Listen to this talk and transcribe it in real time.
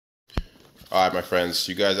Alright, my friends,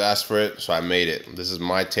 you guys asked for it, so I made it. This is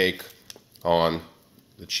my take on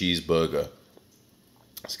the cheeseburger.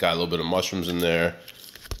 It's got a little bit of mushrooms in there.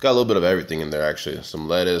 It's got a little bit of everything in there, actually. Some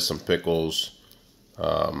lettuce, some pickles.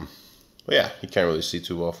 But yeah, you can't really see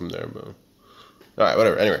too well from there. But alright,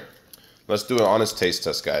 whatever. Anyway, let's do an honest taste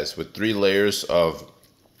test, guys. With 3 layers of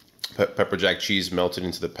pepper jack cheese melted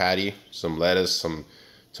into the patty, some lettuce, some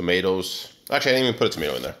tomatoes. Actually, I didn't even put a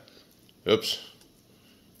tomato in there. Oops.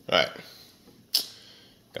 Alright.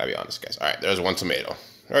 Gotta be honest, guys. Alright, there's 1 tomato.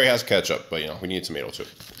 It already has ketchup, but you know, we need a tomato too.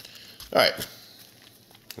 Alright.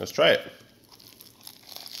 Let's try it.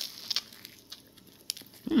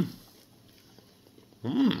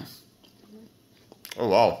 Oh,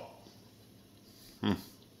 wow.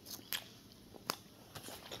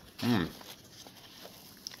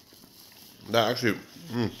 That actually,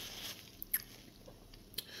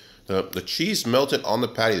 the cheese melted on the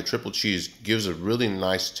patty, the triple cheese, gives a really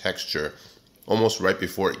nice texture almost right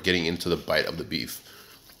before it getting into the bite of the beef.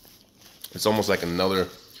 It's almost like another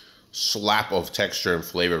slap of texture and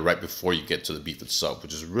flavor right before you get to the beef itself,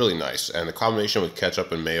 which is really nice. And the combination with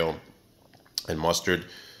ketchup and mayo and mustard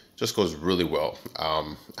just goes really well.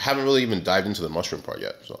 I haven't really even dived into the mushroom part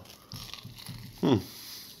yet, so.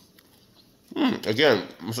 Again,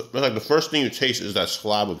 it's like the first thing you taste is that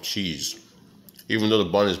slab of cheese, even though the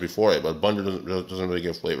bun is before it, but the bun doesn't really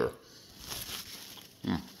give flavor.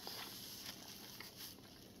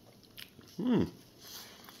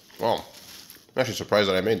 Well, I'm actually surprised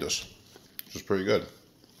that I made this. This is pretty good.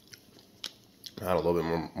 Add a little bit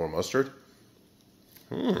more mustard.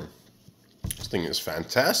 This thing is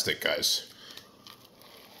fantastic, guys.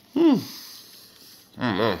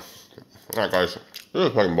 Alright, guys. This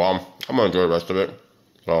is fucking bomb. I'm gonna enjoy the rest of it.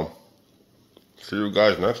 So, see you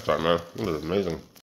guys next time, man. This is amazing.